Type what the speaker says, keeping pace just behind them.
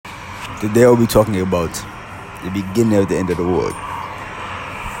Today I'll be talking about the beginning of the end of the world.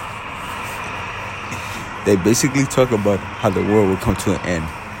 They basically talk about how the world will come to an end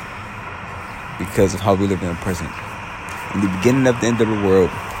because of how we live in the present. In the beginning of the end of the world,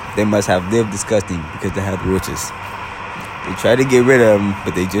 they must have lived disgusting because they had roaches. They tried to get rid of them,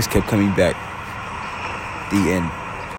 but they just kept coming back. The end.